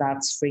box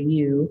that's for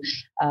you,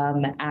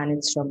 and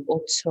it's from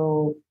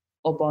Otto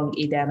Obong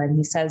Idem, and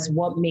he says,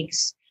 what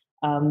makes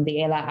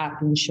the Ella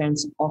app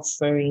insurance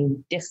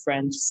offering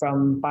different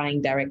from buying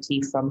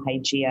directly from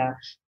Hygieia,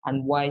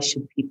 and why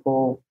should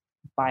people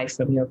buy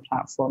from your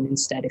platform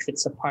instead if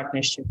it's a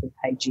partnership with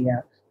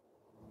Hygieia?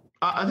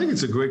 I think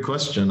it's a great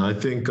question. I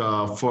think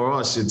for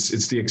us,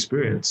 it's the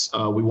experience.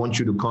 We want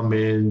you to come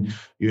in,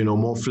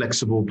 more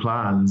flexible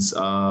plans.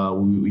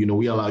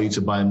 We allow you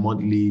to buy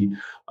monthly.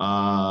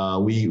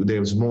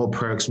 There's more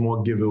perks,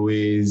 more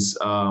giveaways,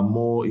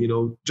 more,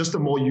 just a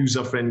more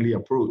user-friendly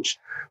approach,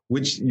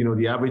 which,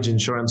 the average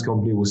insurance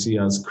company will see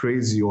as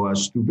crazy or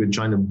as stupid,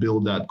 trying to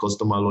build that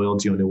customer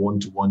loyalty on a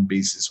one-to-one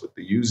basis with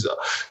the user.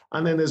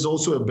 And then there's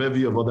also a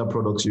bevy of other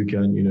products you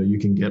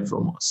can get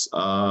from us.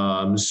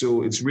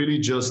 So it's really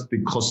just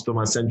the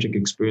customer-centric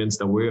experience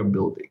that we're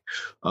building.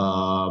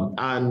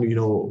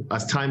 And,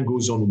 as time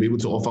goes on, we'll be able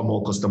to offer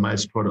more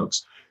customized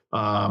products.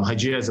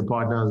 Hygeia as a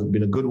partner has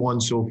been a good one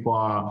so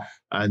far.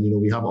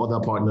 And, we have other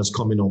partners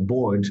coming on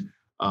board.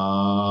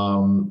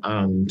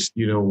 And,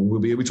 we'll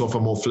be able to offer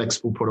more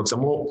flexible products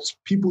and more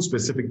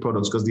people-specific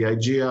products, because the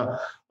Hygeia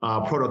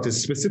product is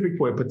specific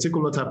for a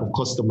particular type of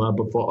customer,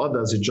 but for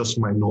others, it just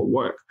might not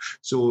work.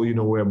 So,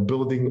 we're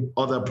building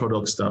other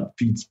products that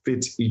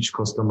fit each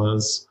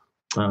customer's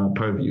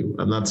purview.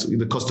 And that's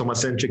the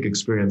customer-centric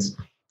experience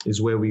is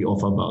where we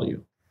offer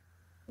value.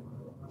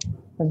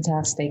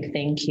 Fantastic.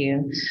 Thank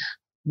you.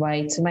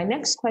 Right. So my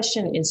next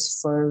question is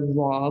for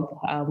Rob.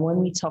 When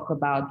we talk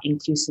about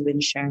inclusive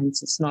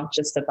insurance, it's not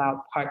just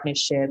about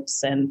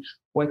partnerships and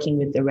working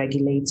with the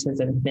regulators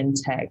and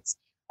FinTechs.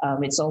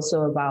 It's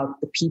also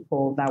about the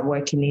people that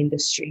work in the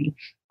industry.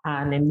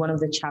 And in one of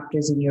the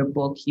chapters in your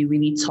book, you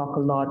really talk a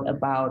lot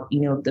about,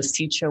 the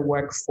future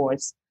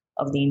workforce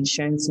of the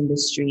insurance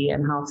industry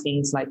and how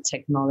things like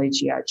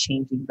technology are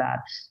changing that.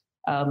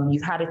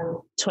 You've had a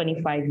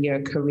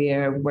 25-year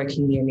career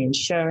working in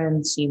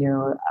insurance,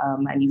 and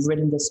you've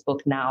written this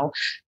book now.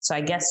 So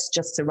I guess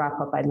just to wrap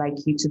up, I'd like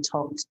you to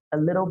talk a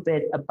little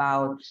bit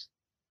about,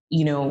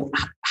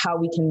 how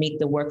we can make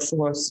the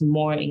workforce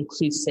more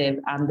inclusive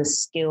and the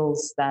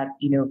skills that,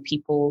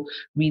 people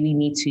really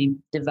need to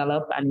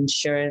develop, and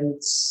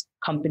insurance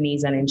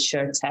companies and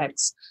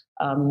InsurTechs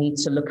need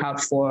to look out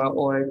for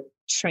or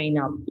train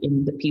up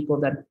in the people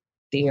that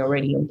they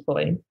already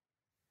employ.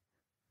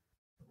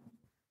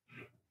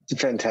 It's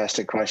a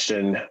fantastic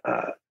question.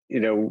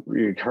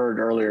 You heard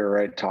earlier,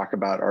 right, talk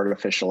about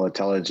artificial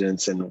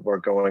intelligence, and we're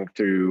going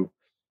through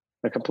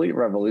a complete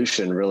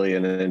revolution, really,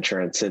 in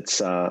insurance. It's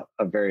a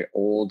very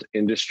old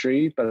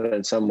industry, but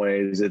in some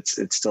ways, it's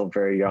still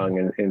very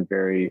young and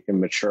very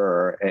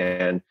immature,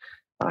 and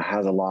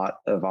has a lot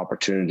of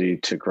opportunity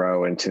to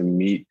grow and to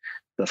meet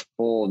the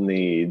full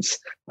needs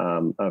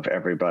of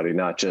everybody,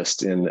 not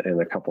just in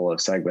a couple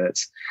of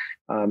segments.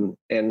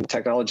 And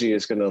technology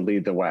is going to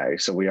lead the way.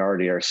 So we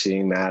already are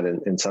seeing that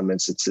in some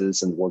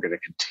instances, and we're going to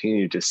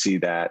continue to see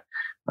that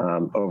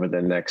over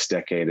the next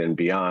decade and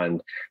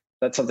beyond.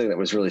 That's something that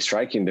was really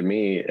striking to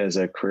me as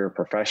a career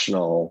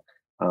professional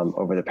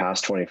over the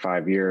past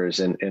 25 years,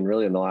 and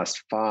really in the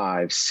last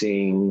 5,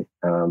 seeing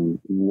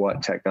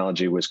what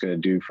technology was going to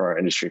do for our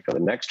industry for the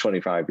next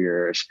 25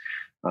 years,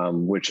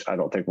 which I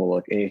don't think will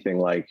look anything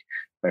like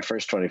my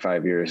first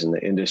 25 years in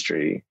the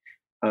industry.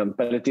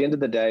 But at the end of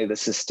the day,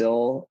 this is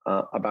still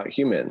about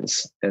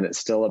humans, and it's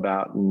still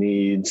about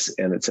needs,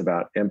 and it's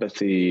about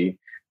empathy.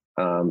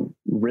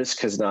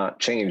 Risk has not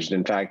changed.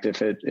 In fact,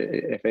 if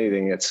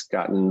anything, it's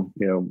gotten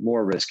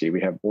more risky.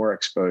 We have more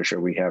exposure.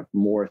 We have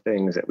more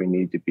things that we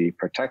need to be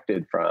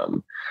protected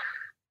from,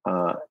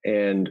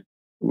 and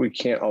we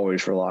can't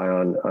always rely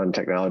on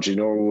technology,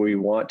 nor will we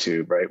want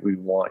to, right? We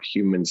want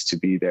humans to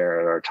be there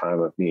in our time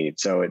of need.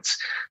 So it's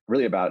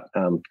really about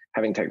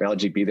having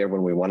technology be there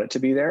when we want it to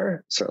be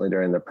there, certainly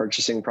during the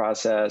purchasing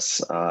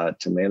process,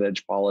 to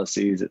manage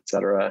policies, et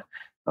cetera.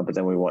 But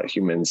then we want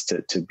humans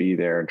to be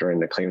there during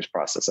the claims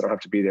process. They don't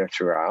have to be there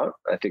throughout.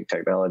 I think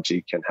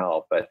technology can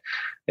help, but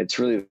it's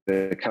really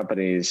the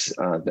companies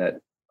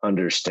that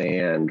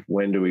understand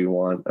when do we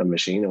want a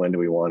machine and when do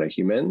we want a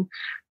human.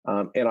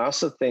 And I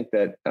also think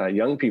that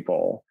young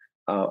people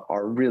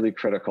are really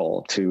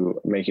critical to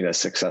making us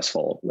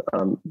successful.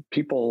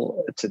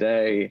 People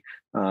today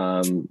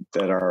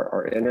that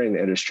are entering the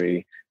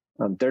industry,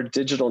 they're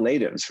digital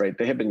natives, right?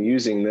 They have been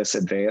using this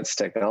advanced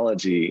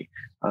technology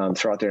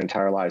throughout their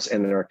entire lives,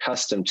 and they're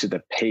accustomed to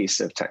the pace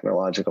of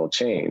technological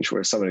change,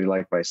 where somebody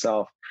like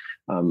myself,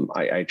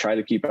 I try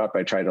to keep up,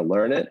 I try to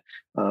learn it,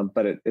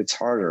 but it's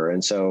harder.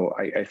 And so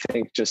I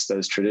think just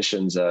those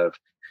traditions of,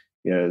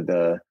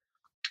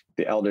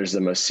 the elders, the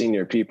most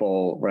senior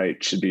people,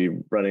 right, should be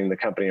running the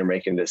company or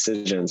making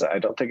decisions. I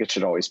don't think it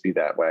should always be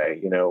that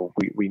way.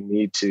 We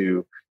need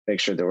to make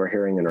sure that we're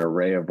hearing an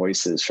array of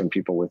voices from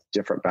people with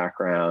different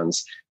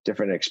backgrounds,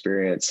 different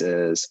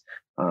experiences,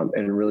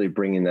 and really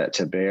bringing that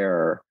to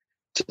bear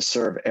to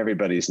serve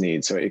everybody's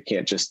needs. So it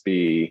can't just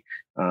be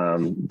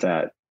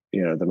that,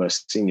 the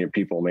most senior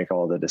people make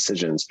all the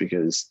decisions,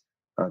 because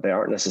they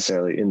aren't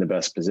necessarily in the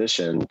best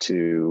position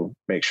to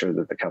make sure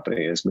that the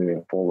company is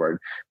moving forward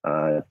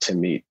to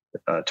meet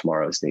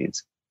tomorrow's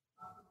needs.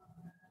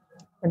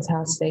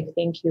 Fantastic.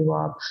 Thank you,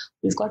 Rob.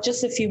 We've got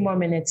just a few more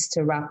minutes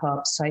to wrap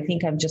up. So I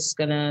think I'm just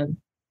going to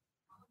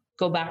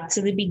go back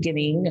to the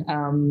beginning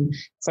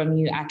from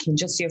you, Akin,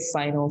 just your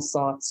final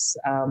thoughts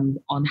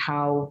on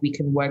how we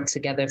can work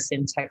together,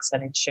 FinTechs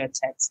and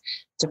InsurTechs,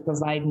 to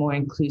provide more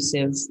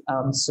inclusive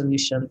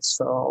solutions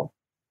for all.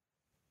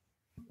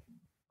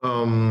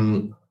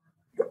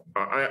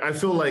 I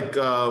feel like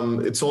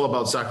it's all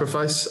about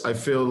sacrifice. I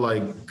feel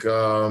like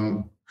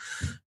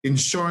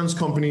insurance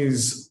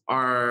companies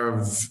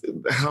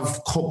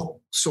have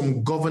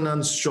some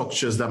governance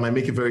structures that might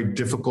make it very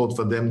difficult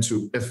for them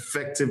to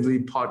effectively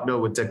partner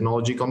with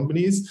technology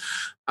companies.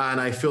 And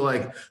I feel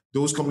like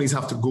those companies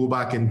have to go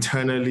back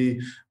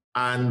internally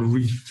and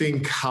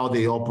rethink how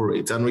they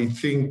operate and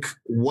rethink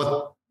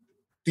what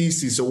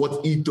thesis or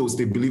what ethos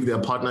they believe their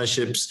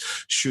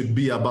partnerships should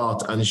be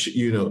about. And,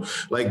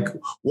 like,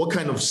 what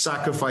kind of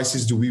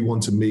sacrifices do we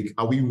want to make?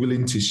 Are we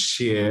willing to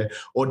share?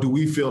 Or do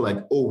we feel like,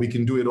 oh, we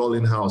can do it all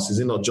in-house? Is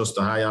it not just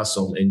to hire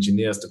some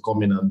engineers to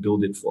come in and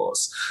build it for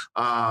us?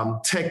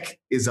 Tech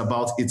is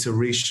about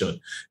iteration.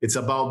 It's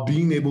about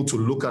being able to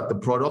look at the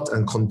product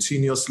and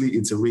continuously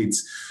iterate.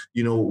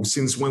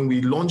 Since when we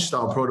launched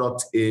our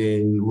product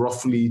in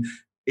roughly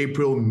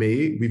April,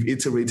 May, we've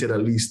iterated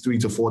at least 3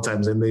 to 4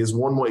 times, and there's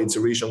one more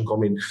iteration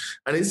coming.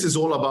 And this is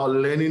all about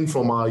learning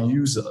from our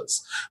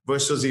users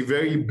versus a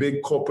very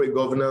big corporate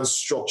governance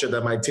structure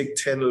that might take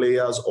 10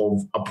 layers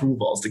of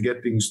approvals to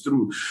get things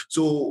through.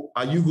 So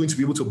are you going to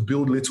be able to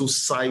build little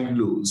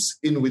silos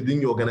within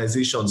your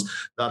organizations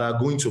that are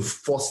going to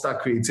foster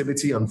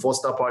creativity and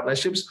foster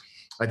partnerships?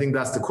 I think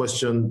that's the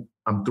question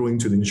I'm throwing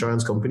to the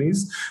insurance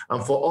companies.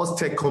 And for us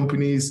tech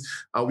companies,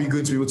 are we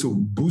going to be able to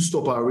boost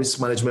up our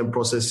risk management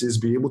processes,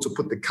 be able to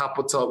put the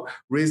capital,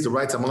 raise the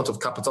right amount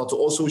of capital to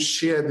also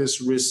share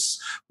this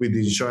risk with the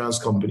insurance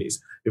companies?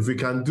 If we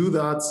can do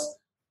that,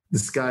 the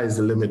sky is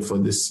the limit for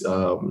this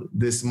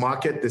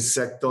market, this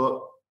sector.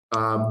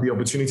 The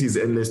opportunity is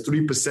endless.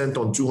 3%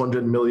 on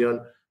 200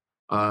 million.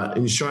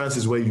 Insurance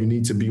is where you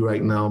need to be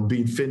right now,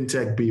 be it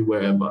FinTech, be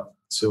wherever.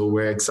 So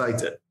we're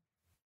excited.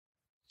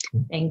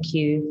 Thank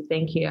you,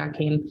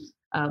 Akin.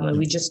 And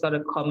we just got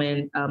a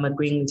comment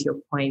agreeing with your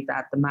point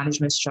that the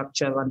management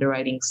structure of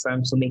underwriting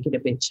firms will make it a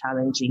bit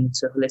challenging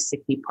to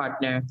holistically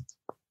partner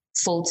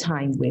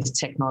full-time with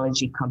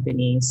technology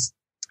companies.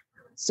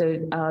 So,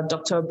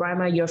 Dr.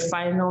 Obrima, your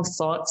final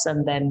thoughts,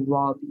 and then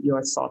Rob,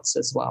 your thoughts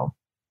as well.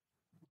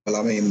 Well,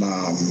 I mean,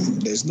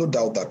 there's no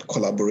doubt that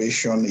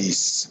collaboration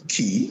is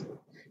key.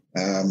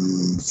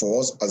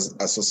 For us as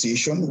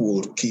association,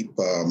 we'll keep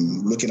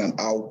looking at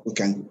how we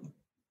can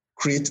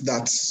create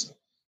that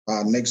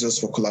nexus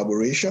for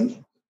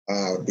collaboration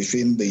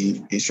between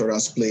the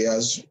insurance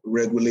players,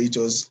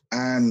 regulators,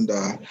 and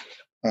the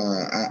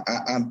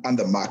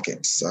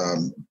markets.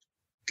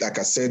 Like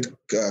I said,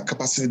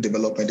 capacity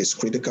development is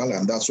critical,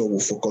 and that's what we'll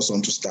focus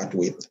on to start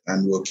with,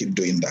 and we'll keep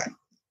doing that.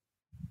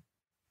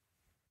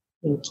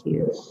 Thank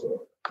you.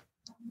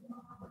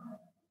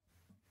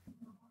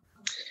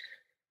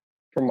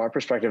 From my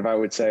perspective, I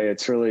would say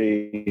it's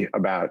really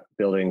about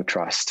building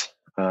trust.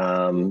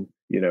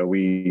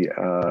 We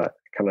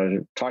kind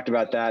of talked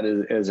about that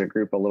as a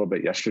group a little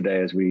bit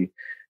yesterday as we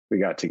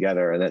got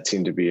together, and that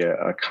seemed to be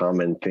a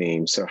common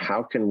theme. So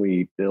how can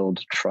we build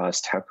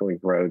trust? How can we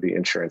grow the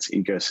insurance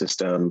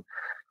ecosystem?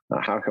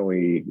 How can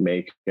we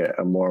make it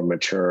a more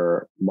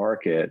mature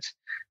market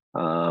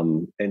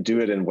and do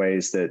it in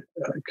ways that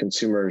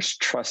consumers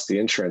trust the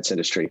insurance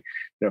industry?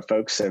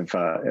 Folks have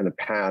in the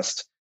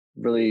past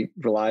really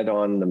relied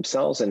on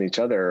themselves and each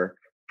other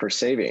for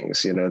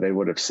savings. They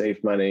would have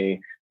saved money.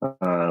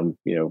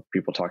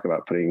 People talk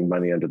about putting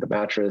money under the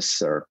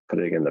mattress or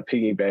putting in the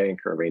piggy bank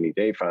or rainy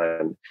day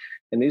fund.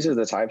 And these are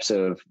the types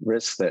of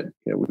risks that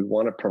we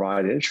want to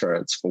provide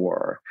insurance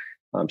for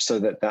so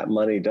that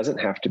money doesn't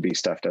have to be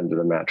stuffed under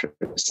the mattress,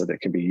 so that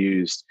it can be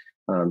used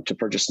to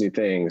purchase new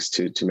things,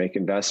 to make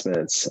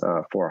investments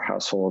for a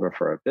household or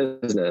for a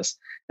business.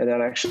 And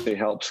that actually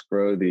helps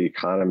grow the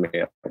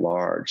economy at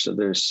large. So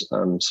there's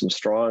some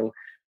strong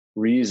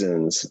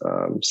reasons,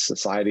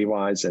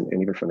 society-wise and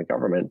even from the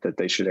government, that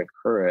they should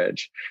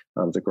encourage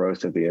the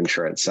growth of the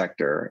insurance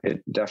sector.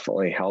 It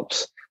definitely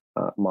helps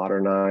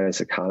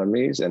modernize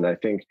economies. And I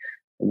think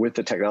with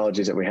the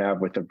technologies that we have,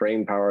 with the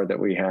brain power that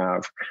we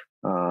have,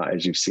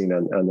 as you've seen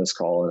on this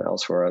call and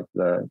elsewhere at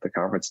the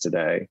conference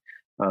today,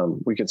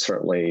 we can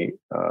certainly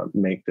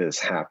make this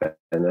happen.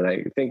 And then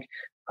I think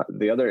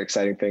the other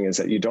exciting thing is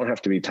that you don't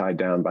have to be tied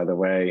down by the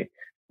way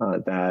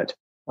that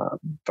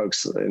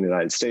folks in the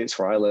United States,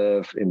 where I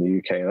live, in the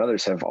UK and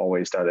others have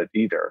always done it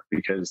either,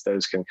 because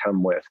those can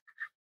come with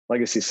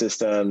legacy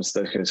systems,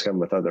 those can come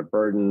with other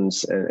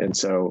burdens. And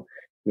so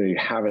you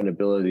have an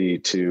ability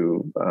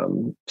to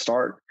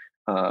start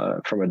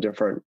from a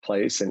different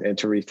place and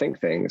to rethink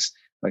things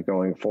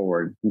going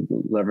forward,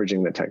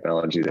 leveraging the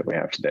technology that we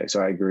have today.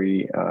 So I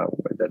agree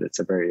that it's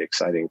a very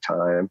exciting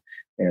time,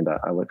 and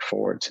I look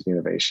forward to the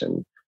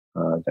innovation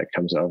that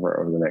comes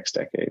over the next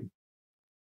decade.